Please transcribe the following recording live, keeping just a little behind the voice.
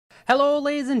Hello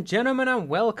ladies and gentlemen and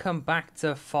welcome back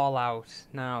to Fallout.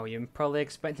 Now, you're probably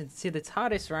expecting to see the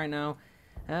TARDIS right now.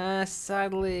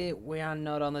 Sadly, we are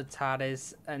not on the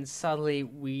TARDIS, and sadly,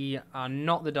 we are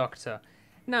not the Doctor.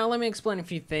 Now, let me explain a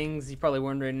few things. You're probably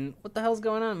wondering, what the hell's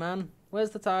going on, man? Where's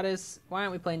the TARDIS? Why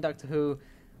aren't we playing Doctor Who?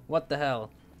 What the hell?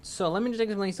 So, let me just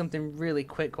explain something really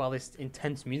quick while this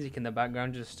intense music in the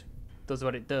background just does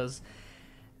what it does.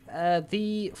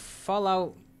 The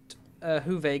Fallout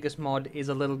Who Vegas mod is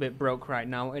a little bit broke right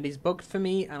now. It is bugged for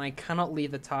me and I cannot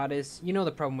leave the TARDIS. You know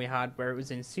the problem we had where it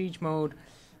was in siege mode.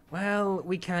 Well,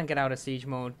 we can't get out of siege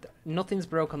mode. Nothing's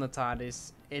broke on the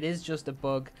TARDIS. It is just a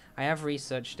bug. I have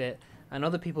researched it and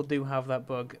other people do have that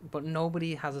bug, but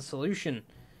nobody has a solution.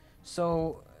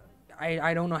 So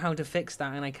I don't know how to fix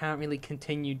that, and I can't really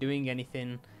continue doing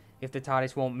anything if the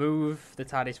TARDIS won't move. The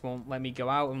TARDIS won't let me go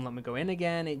out and let me go in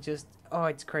again. It just, oh,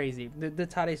 it's crazy. The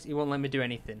TARDIS, it won't let me do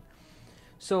anything.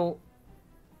 So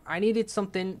I needed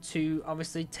something to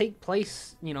obviously take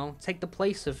place, take the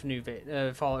place of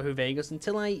Fallout New Vegas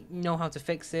until I know how to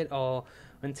fix it, or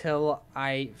until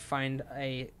I find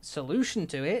a solution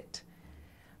to it.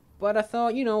 But I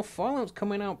thought, Fallout's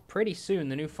coming out pretty soon,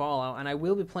 the new Fallout, and I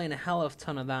will be playing a hell of a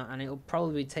ton of that, and it'll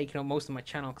probably be taking up most of my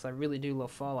channel because I really do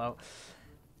love Fallout.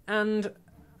 And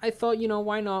I thought,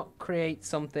 why not create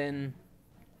something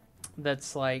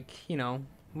that's like,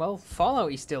 well,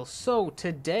 Fallout is still. So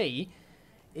today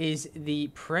is the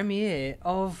premiere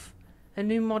of a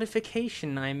new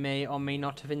modification I may or may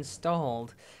not have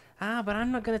installed. But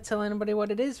I'm not going to tell anybody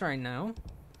what it is right now.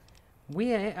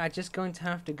 We are just going to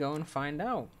have to go and find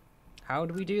out. How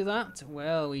do we do that?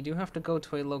 Well, we do have to go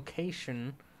to a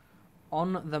location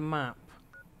on the map.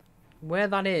 Where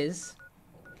that is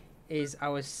I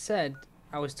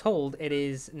was told it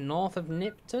is north of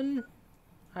Nipton,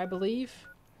 I believe.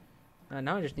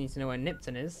 Now I just need to know where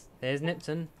Nipton is. There's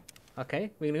Nipton.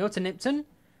 Okay, we're going to go to Nipton.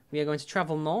 We are going to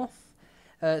travel north.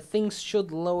 Things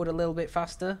should load a little bit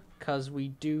faster because we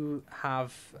do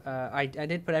have... I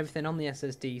did put everything on the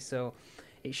SSD, so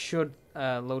it should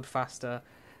load faster.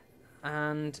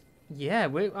 And yeah,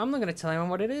 I'm not going to tell anyone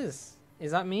what it is.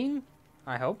 Is that mean?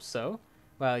 I hope so.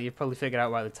 Well, you've probably figured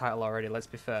out by the title already, let's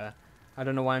be fair. I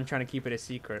don't know why I'm trying to keep it a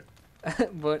secret.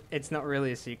 But it's not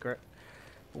really a secret.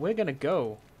 We're going to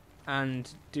go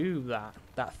and do that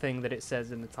thing that it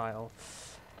says in the title.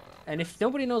 And if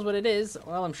nobody knows what it is,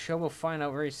 well, I'm sure we'll find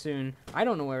out very soon. I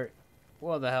don't know where it...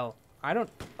 What the hell? I don't...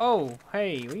 Oh,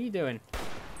 hey, what are you doing?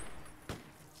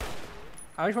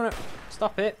 I just want to...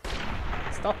 Stop it.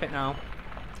 Stop it now.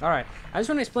 Alright, I just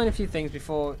want to explain a few things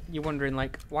before you're wondering,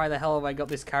 like, why the hell have I got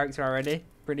this character already?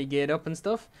 Pretty geared up and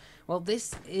stuff. Well,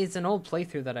 this is an old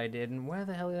playthrough that I did, and where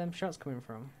the hell are them shots coming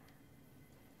from?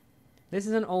 This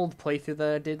is an old playthrough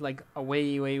that I did like a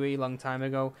way long time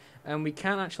ago, and we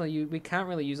can't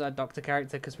really use our Doctor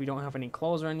character because we don't have any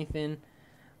claws or anything.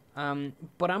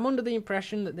 But I'm under the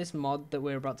impression that this mod that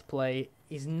we're about to play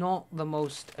is not the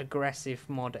most aggressive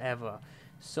mod ever,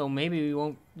 so maybe we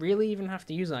won't really even have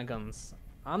to use our guns.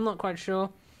 I'm not quite sure.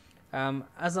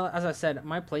 As I said,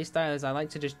 my playstyle is I like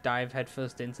to just dive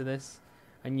headfirst into this,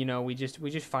 and we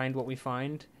just find what we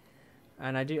find,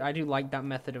 and I do like that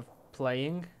method of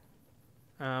playing.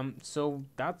 So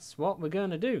that's what we're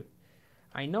gonna do.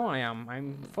 I know I am.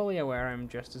 I'm fully aware I'm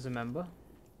dressed as a member.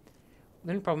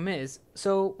 The only problem is,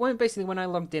 so basically when I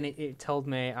logged in, it told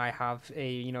me I have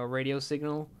a radio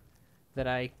signal that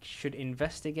I should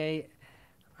investigate.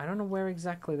 I don't know where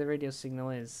exactly the radio signal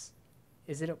is.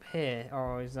 Is it up here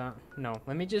or is that... No,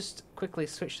 let me just quickly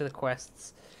switch to the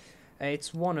quests.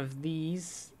 It's one of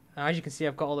these. As you can see,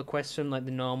 I've got all the quests from like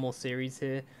the normal series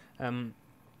here.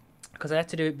 Because I had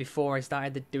to do it before I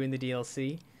started doing the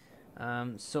DLC.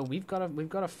 So we've got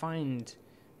to find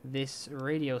this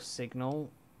radio signal.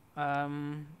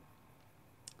 It's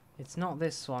not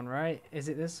this one, right? Is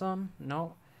it this one?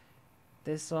 No.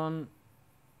 This one.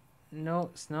 No,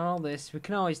 it's not all this. We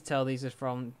can always tell these are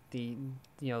from the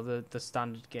the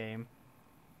standard game.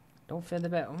 Don't fear the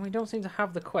bet. We don't seem to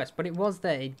have the quest, but it was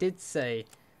there. It did say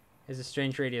there's a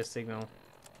strange radio signal.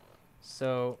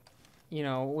 So,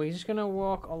 we're just gonna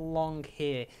walk along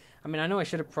here. I mean, I know I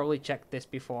should have probably checked this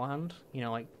beforehand.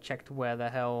 Like checked where the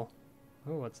hell...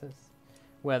 Oh, what's this?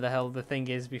 Where the hell the thing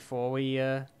is before we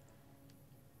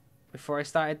before I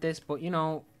started this. But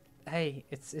hey,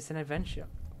 it's an adventure.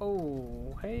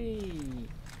 Oh, hey,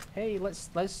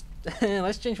 let's let's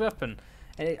change weapon.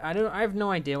 I have no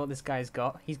idea what this guy's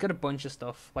got. He's got a bunch of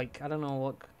stuff. Like, I don't know,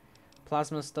 look,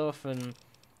 plasma stuff, and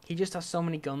he just has so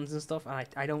many guns and stuff. And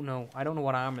I don't know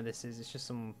what armor this is. It's just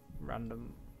some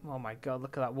random... Oh my god,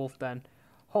 look at that wolf den.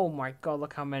 Oh my god,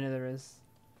 look how many there is.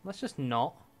 Let's just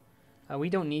not. We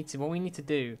don't need to. What we need to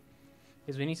do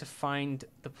is we need to find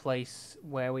the place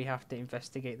where we have to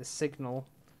investigate the signal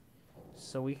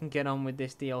so we can get on with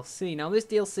this DLC. Now, this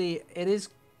DLC,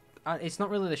 it's not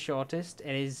really the shortest.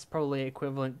 It is probably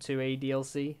equivalent to a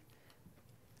DLC.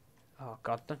 Oh,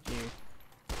 God, don't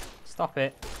you. Stop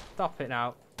it. Stop it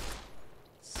now.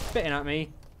 Spitting at me.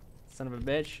 Son of a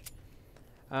bitch.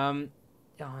 Oh,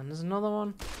 and there's another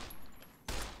one.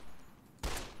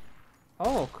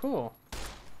 Oh, cool.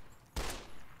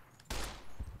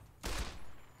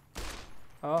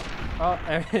 Oh,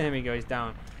 there we go, he's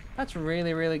down. That's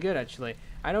really, really good, actually.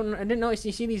 I didn't notice.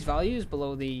 You see these values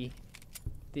below the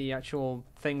actual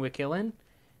thing we're killing?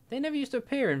 They never used to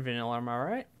appear in vanilla, am I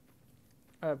right?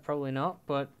 Probably not,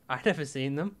 but I never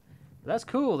seen them. But that's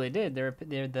cool. They did. They're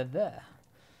there.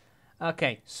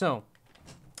 Okay, so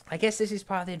I guess this is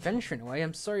part of the adventure in a way.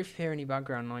 I'm sorry if you hear any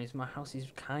background noise. My house is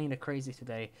kind of crazy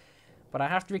today, but I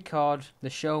have to record.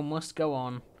 The show must go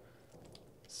on.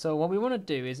 So what we want to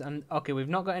do is, and okay, we've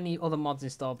not got any other mods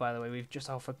installed, by the way. We've just,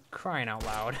 oh, for crying out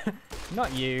loud.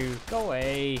 Not you. Go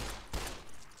away.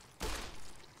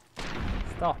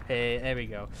 Stop it. There we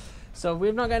go. So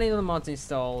we've not got any other mods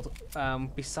installed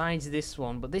besides this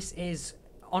one, but this is,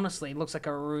 honestly, it looks like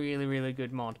a really, really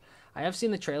good mod. I have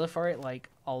seen the trailer for it like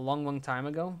a long time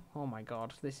ago. Oh my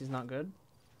god, this is not good.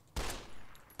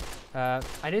 I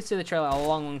did see the trailer a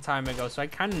long time ago, so I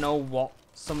kind of know what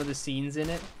some of the scenes in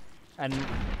it. And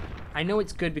I know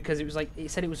it's good because it was like,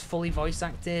 it said it was fully voice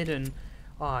acted, and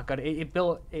oh god, it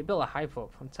built a hype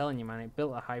up. I'm telling you, man, it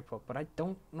built a hype up. But I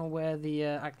don't know where the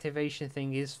activation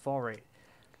thing is for it.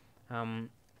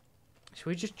 Should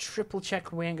we just triple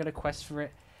check we ain't got a quest for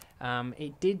it?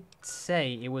 It did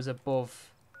say it was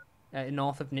above,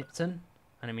 north of Nipton,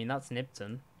 and I mean that's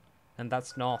Nipton, and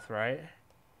that's north, right?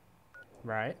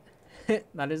 Right.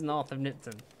 That is north of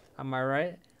Nipton. Am I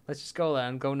right? Let's just go there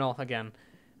and go north again.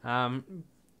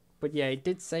 But yeah, it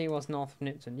did say it was north of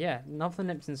Nipton. Yeah, north of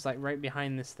Nipton's like right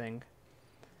behind this thing.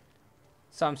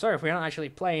 So I'm sorry if we're not actually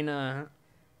playing a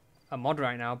mod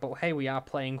right now, but hey, we are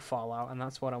playing Fallout, and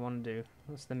that's what I want to do.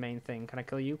 That's the main thing. Can I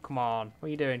kill you? Come on. What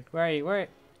are you doing? Where are you?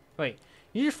 Wait,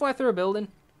 you just fly through a building?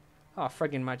 Oh,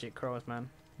 friggin' magic crows, man.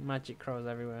 Magic crows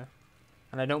everywhere.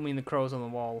 And I don't mean the crows on the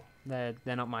wall. They're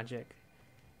not magic.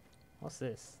 What's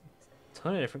this? A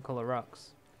ton of different color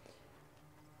rocks.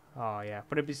 Oh yeah,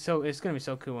 but it's gonna be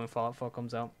so cool when Fallout 4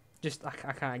 comes out. Just I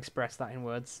can't express that in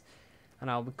words,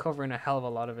 and I'll be covering a hell of a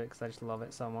lot of it because I just love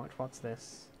it so much. What's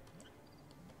this?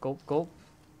 Gulp gulp.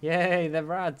 Yay, the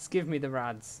rads! Give me the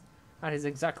rads. That is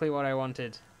exactly what I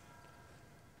wanted.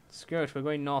 Screw it, we're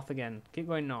going north again. Keep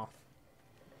going north.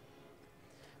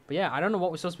 But yeah, I don't know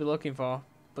what we're supposed to be looking for,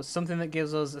 but something that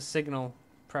gives us a signal,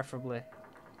 preferably,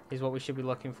 is what we should be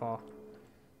looking for.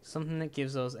 Something that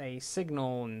gives us a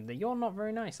signal, and that you're not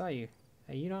very nice, are you?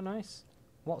 Are you not nice?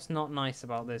 What's not nice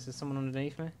about this? Is someone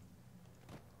underneath me?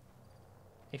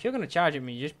 If you're going to charge at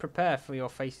me, just prepare for your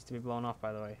faces to be blown off,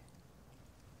 by the way.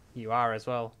 You are as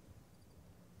well.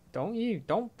 Don't you?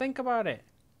 Don't think about it.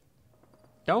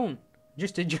 Don't.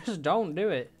 Just don't do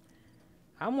it.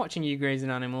 I'm watching you grazing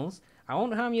animals. I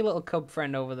won't harm your little cub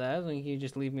friend over there, so you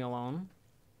just leave me alone.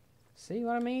 See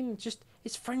what I mean?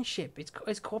 It's friendship.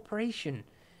 It's cooperation.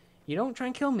 You don't try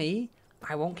and kill me,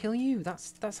 I won't kill you.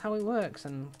 That's how it works.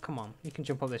 And come on, you can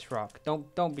jump up this rock.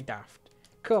 Don't be daft.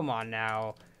 Come on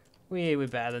now. We're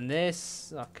better than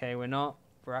this. Okay, we're not.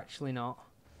 We're actually not.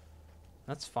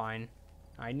 That's fine.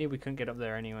 I knew we couldn't get up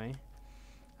there anyway.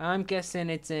 I'm guessing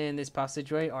it's in this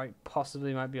passageway, or it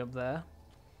possibly might be up there.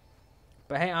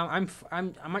 But hey, I'm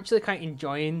actually kind of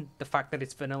enjoying the fact that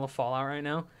it's vanilla Fallout right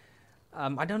now.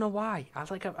 I don't know why.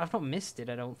 I've not missed it,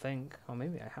 I don't think. Or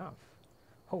maybe I have.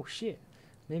 Oh shit.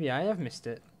 Maybe I have missed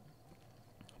it.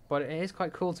 But it is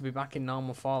quite cool to be back in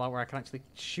normal Fallout where I can actually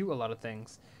shoot a lot of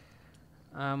things.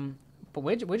 But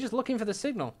we're just looking for the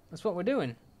signal. That's what we're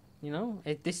doing. You know?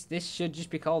 This should just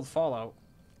be called Fallout.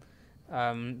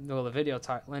 Well, the video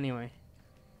title anyway.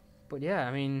 But yeah,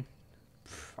 I mean,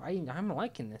 I'm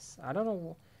liking this. I don't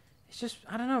know. It's just,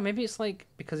 I don't know. Maybe it's like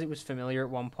because it was familiar at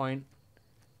one point.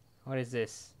 What is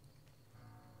this?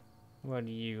 What are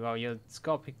you? Oh, you're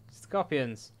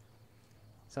scorpions.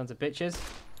 Sons of bitches.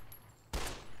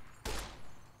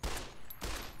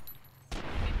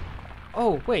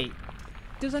 Oh, wait.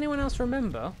 Does anyone else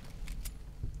remember?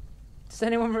 Does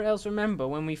anyone else remember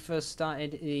when we first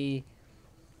started the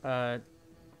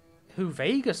Who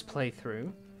Vegas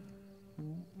playthrough?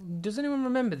 Does anyone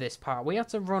remember this part? We had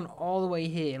to run all the way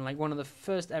here in like one of the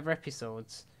first ever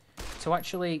episodes to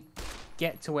actually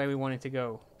get to where we wanted to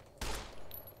go.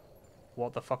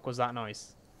 What the fuck was that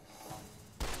noise?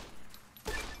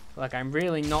 Like, I'm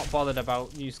really not bothered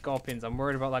about you scorpions. I'm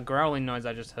worried about that growling noise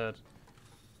I just heard.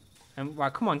 And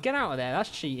right, come on, get out of there. That's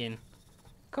cheating.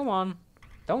 Come on,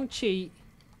 don't cheat.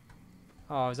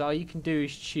 Oh, is that all you can do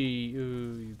is cheat?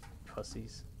 Ooh, you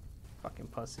pussies, fucking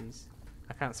pussies.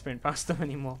 I can't sprint past them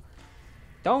anymore.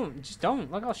 Just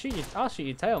don't. Look, I'll shoot you. I'll shoot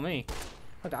you. Tail me.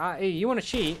 Look, you want to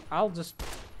cheat? I'll just,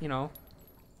 you know,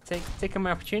 take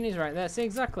my opportunities right there. See,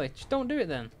 exactly. Just don't do it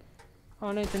then.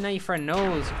 Oh, no, now your friend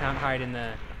knows you can't hide in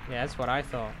there. Yeah, that's what I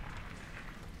thought.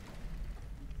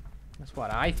 That's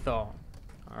what I thought.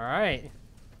 All right,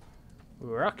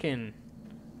 we're rocking.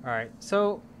 All right,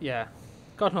 so yeah,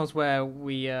 God knows where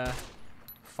we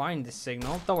find this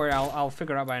signal. Don't worry, I'll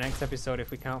figure it out by next episode if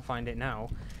we can't find it now.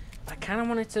 I kind of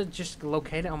wanted to just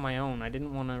locate it on my own. I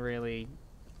didn't want to really,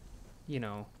 you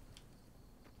know,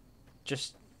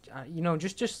 just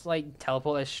like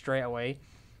teleport there straight away.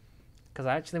 Because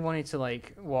I actually wanted to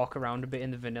like walk around a bit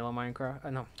in the vanilla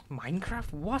Minecraft. No,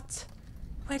 Minecraft? What?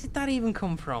 Where did that even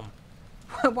come from?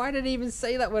 Why did I even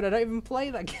say that word? I don't even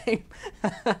play that game.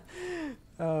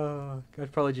 Oh,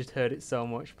 I've probably just heard it so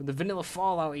much. But the vanilla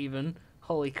Fallout even.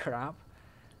 Holy crap.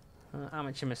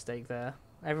 Amateur mistake there.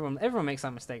 Everyone makes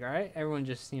that mistake, right? Everyone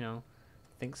just, you know,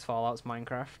 thinks Fallout's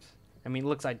Minecraft. I mean, it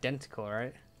looks identical,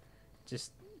 right?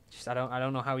 Just I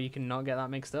don't know how you can not get that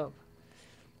mixed up.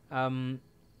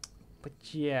 But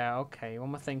yeah, okay. What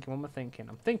am I thinking?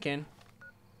 I'm thinking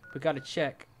we gotta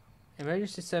check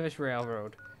emergency service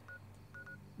railroad.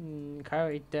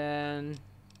 Coyote Den.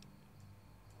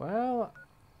 Well,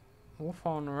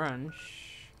 Wolfhorn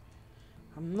Ranch.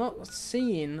 I'm not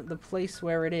seeing the place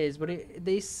where it is, but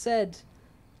they said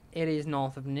it is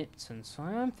north of Nipton, so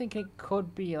I'm thinking it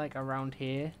could be like around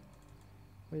here.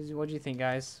 What do you think,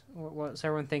 guys? What's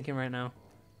everyone thinking right now?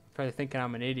 Probably thinking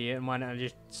I'm an idiot, and why don't I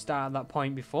just start at that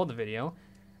point before the video?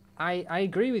 I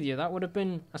agree with you. That would have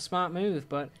been a smart move,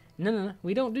 but no,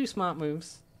 we don't do smart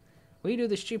moves. We do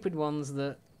the stupid ones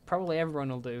that probably everyone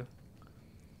will do.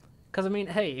 Because, I mean,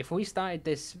 hey, if we started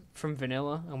this from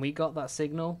vanilla and we got that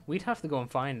signal, we'd have to go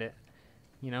and find it.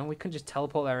 You know, we couldn't just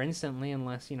teleport there instantly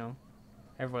unless, you know,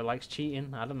 everyone likes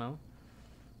cheating. I don't know.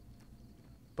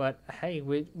 But, hey,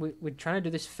 we're trying to do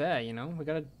this fair, you know? We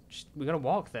gotta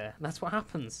walk there. That's what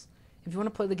happens. If you want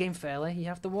to play the game fairly, you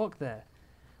have to walk there.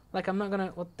 Like, I'm not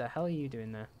gonna... What the hell are you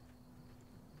doing there?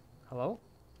 Hello?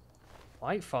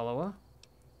 Light follower?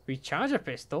 Recharge a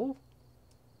pistol?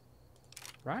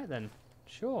 Right then.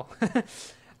 Sure.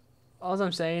 All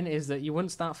I'm saying is that you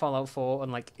wouldn't start Fallout 4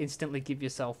 and like instantly give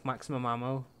yourself maximum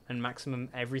ammo and maximum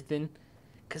everything,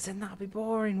 because then that'd be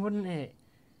boring, wouldn't it?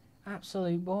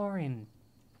 Absolutely boring.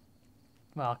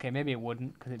 Well, okay, maybe it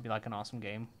wouldn't, because it'd be like an awesome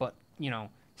game, but you know,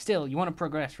 still, you want to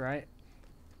progress, right?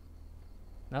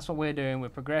 That's what we're doing. We're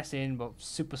progressing, but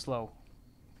super slow.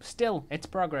 Still, it's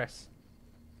progress.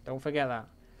 Don't forget that.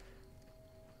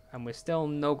 And we're still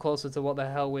no closer to what the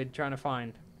hell we're trying to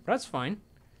find. But that's fine.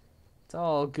 It's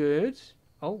all good.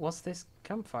 Oh, what's this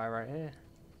campfire right here?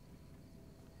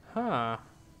 Huh.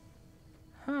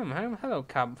 Hello,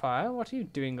 campfire. What are you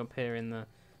doing up here in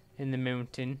the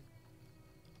mountain?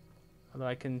 Although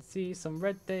I can see some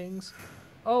red things.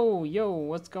 Oh, yo,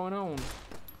 what's going on?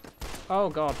 Oh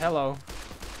god, hello.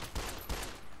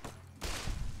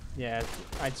 Yeah,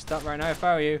 I'd stop right now if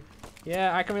I were you.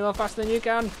 Yeah, I can reload faster than you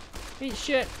can. Eat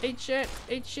shit, eat shit,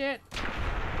 eat shit.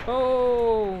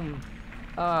 Boom!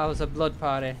 Oh, it was a blood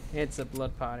party. It's a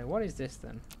blood party. What is this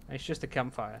then? It's just a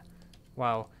campfire.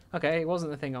 Wow. Okay, it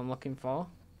wasn't the thing I'm looking for.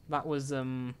 That was,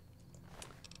 you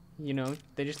know,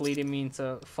 they're just leading me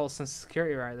into false sense of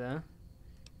security right there.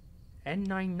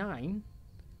 N99?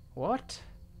 What?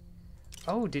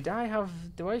 Oh, do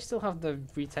I still have the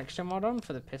retexture mod on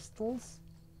for the pistols?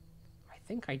 I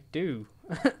think I do.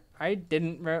 I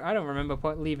don't remember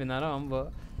leaving that on,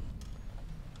 but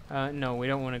no, we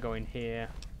don't want to go in here.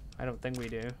 I don't think we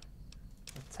do.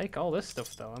 I'll take all this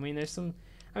stuff though. I mean,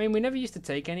 we never used to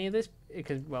take any of this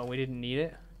because, well, we didn't need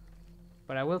it.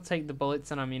 But I will take the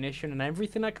bullets and ammunition and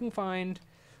everything I can find,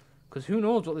 because who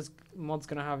knows what this mod's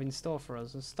gonna have in store for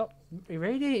us. So stop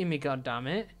irradiating me,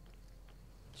 goddammit.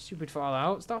 Stupid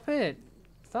Fallout, stop it.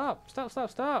 Stop.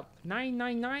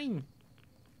 999.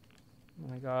 Oh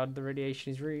my god, the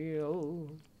radiation is real.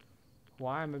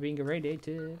 Why am I being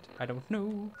irradiated? I don't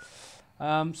know.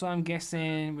 So I'm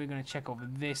guessing we're going to check over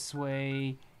this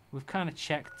way. We've kind of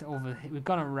checked over... We've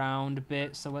gone around a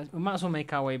bit, so we might as well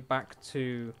make our way back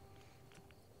to...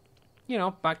 You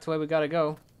know, back to where we got to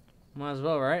go. Might as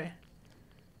well, right?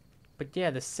 But yeah,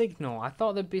 the signal. I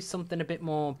thought there'd be something a bit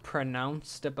more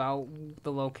pronounced about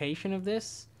the location of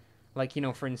this. Like, you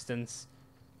know, for instance...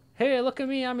 Hey, look at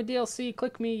me, I'm a DLC,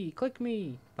 click me,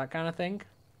 that kind of thing.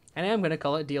 And I am going to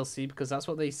call it DLC because that's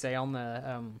what they say on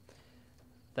the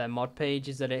their mod page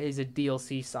is that it is a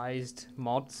DLC sized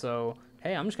mod. So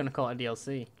hey, I'm just gonna call it a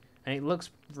DLC, and it looks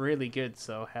really good.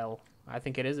 So hell, I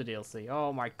think it is a DLC.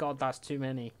 Oh my god, that's too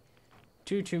many,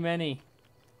 too many,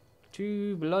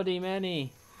 too bloody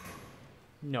many.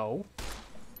 No,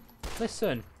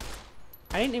 listen,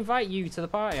 I didn't invite you to the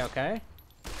party, okay?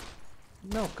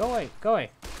 No, go away, go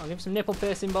away. I'll give some nipple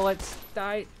piercing bullets.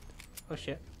 Die. Oh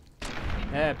shit.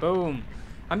 There, boom.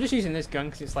 I'm just using this gun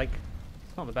because it's like,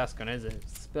 it's not the best gun, is it?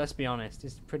 Let's be honest,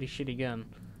 it's a pretty shitty gun.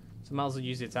 So might as well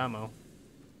use its ammo.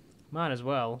 Might as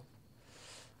well.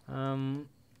 At the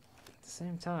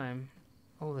same time,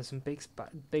 oh, there's some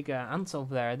big ants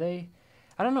over there. Are they?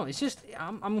 I don't know. It's just,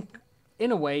 I'm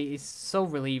in a way, it's so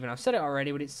relieving. I've said it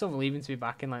already, but it's so relieving to be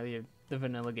back in like the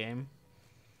vanilla game.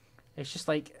 It's just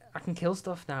like I can kill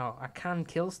stuff now. I can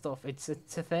kill stuff. It's a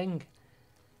thing.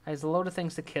 There's a load of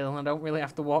things to kill, and I don't really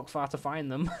have to walk far to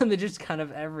find them. And they're just kind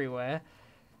of everywhere.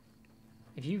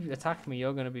 If you attack me,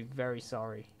 you're going to be very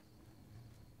sorry.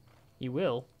 You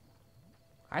will.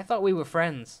 I thought we were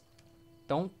friends.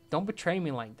 Don't betray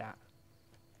me like that.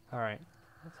 All right,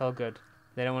 it's all good.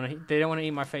 They don't want to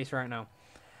eat my face right now.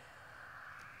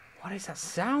 What is that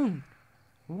sound?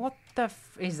 What the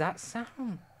f is that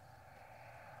sound?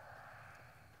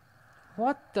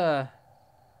 What the?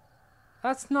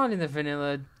 That's not in the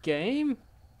vanilla game.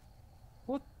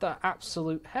 What the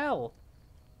absolute hell?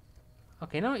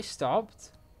 Okay, now it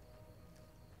stopped.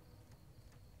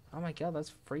 Oh my god,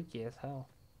 that's freaky as hell.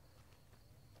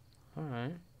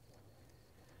 Alright.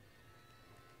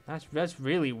 That's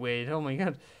really weird. Oh my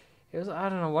god. It was, I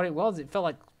don't know what it was. It felt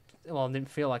like, well, it didn't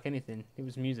feel like anything. It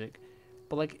was music.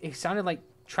 But like, it sounded like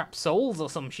Trap Souls or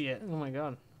some shit. Oh my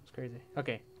god. It's crazy.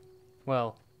 Okay.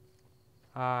 Well.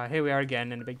 Here we are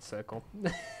again in a big circle.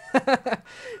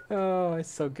 Oh,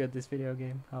 it's so good, this video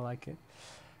game. I like it.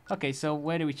 Okay, so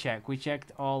where do we check? We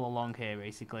checked all along here,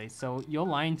 basically. So you're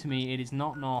lying to me. It is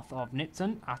not north of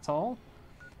Nipton at all.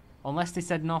 Unless they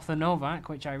said north of Novak,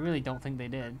 which I really don't think they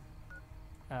did.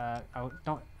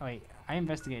 Wait, I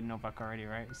investigated Novak already,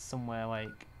 right? It's somewhere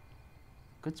like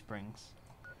Good Springs.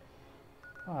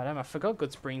 Oh, damn, I forgot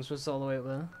Good Springs was all the way up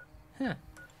there.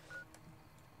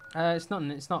 Huh. It's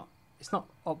not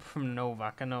up from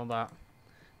Novak, I know that.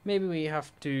 Maybe we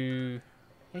have to...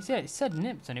 It said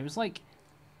Nipton. It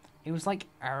was like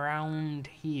around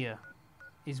here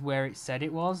is where it said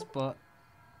it was, but...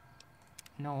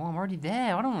 No, I'm already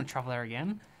there. I don't want to travel there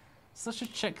again. So let's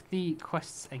just check the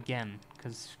quests again,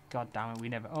 because god damn it, we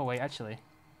never... Oh, wait, actually.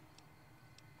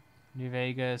 New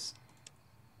Vegas.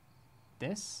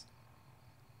 This?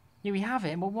 Yeah, we have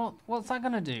it, but what's that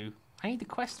going to do? I need the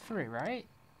quest for it, right?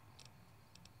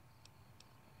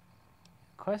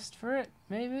 Quest for it,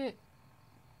 maybe?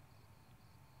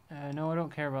 No, I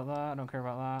don't care about that. I don't care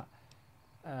about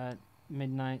that.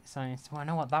 Midnight Science. Well, I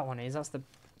know what that one is. That's the...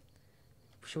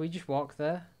 Should we just walk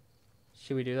there?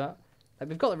 Should we do that? Like,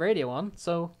 we've got the radio on,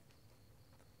 so...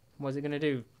 What is it going to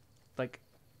do? Like,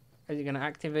 is it going to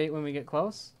activate when we get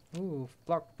close? Ooh,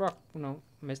 block. No,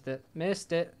 missed it.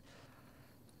 Missed it.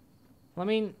 Well, I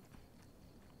mean...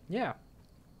 Yeah.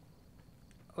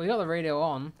 We got the radio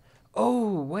on.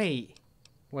 Oh, wait.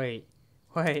 Wait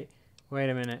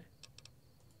a minute.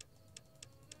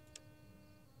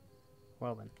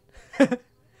 Well then.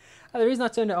 The reason I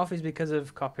turned it off is because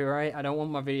of copyright. I don't want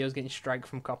my videos getting striked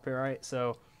from copyright,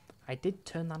 so I did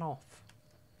turn that off.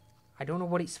 I don't know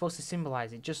what it's supposed to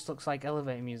symbolize. It just looks like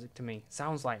elevator music to me.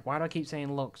 Sounds like. Why do I keep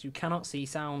saying looks? You cannot see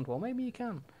sound. Well, maybe you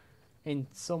can. In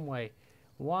some way.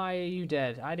 Why are you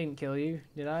dead? I didn't kill you,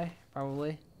 did I?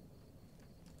 Probably.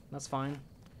 That's fine.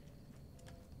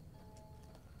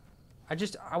 I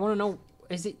want to know,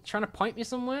 is it trying to point me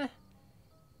somewhere?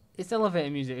 It's elevator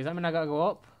music. Does that mean I gotta go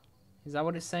up? Is that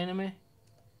what it's saying to me?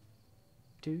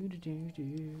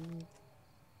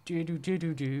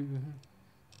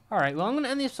 Alright, well, I'm going to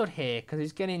end the episode here, because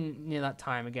it's getting near that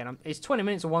time again. It's 20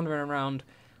 minutes of wandering around,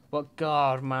 but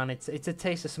god, man, it's a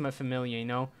taste of something familiar, you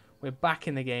know? We're back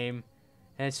in the game,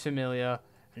 and it's familiar,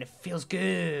 and it feels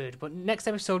good. But next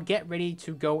episode, get ready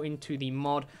to go into the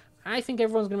mod. I think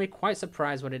everyone's going to be quite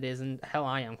surprised what it is, and hell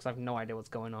I am, because I have no idea what's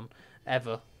going on,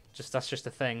 ever. That's just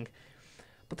a thing.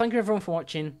 But thank you everyone for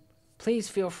watching. Please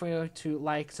feel free to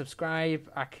like,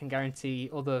 subscribe. I can guarantee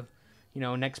other,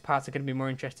 next parts are going to be more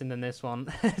interesting than this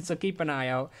one. So keep an eye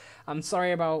out. I'm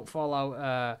sorry about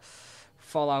Fallout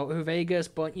New Vegas,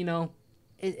 but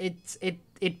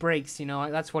it breaks.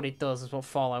 That's what it does. That's what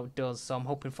Fallout does. So I'm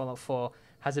hoping Fallout 4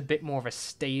 has a bit more of a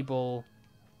stable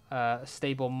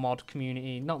mod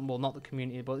community. Not the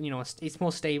community, but it's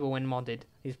more stable when modded.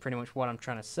 Is pretty much what I'm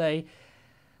trying to say.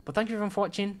 But thank you everyone for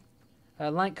watching.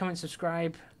 Like, comment,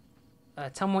 subscribe.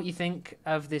 Tell me what you think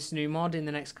of this new mod in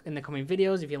the coming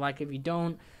videos. If you like it, if you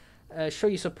don't, show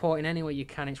your support in any way you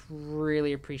can. It's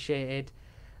really appreciated.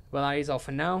 Well, that is all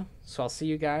for now. So I'll see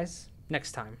you guys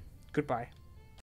next time. Goodbye.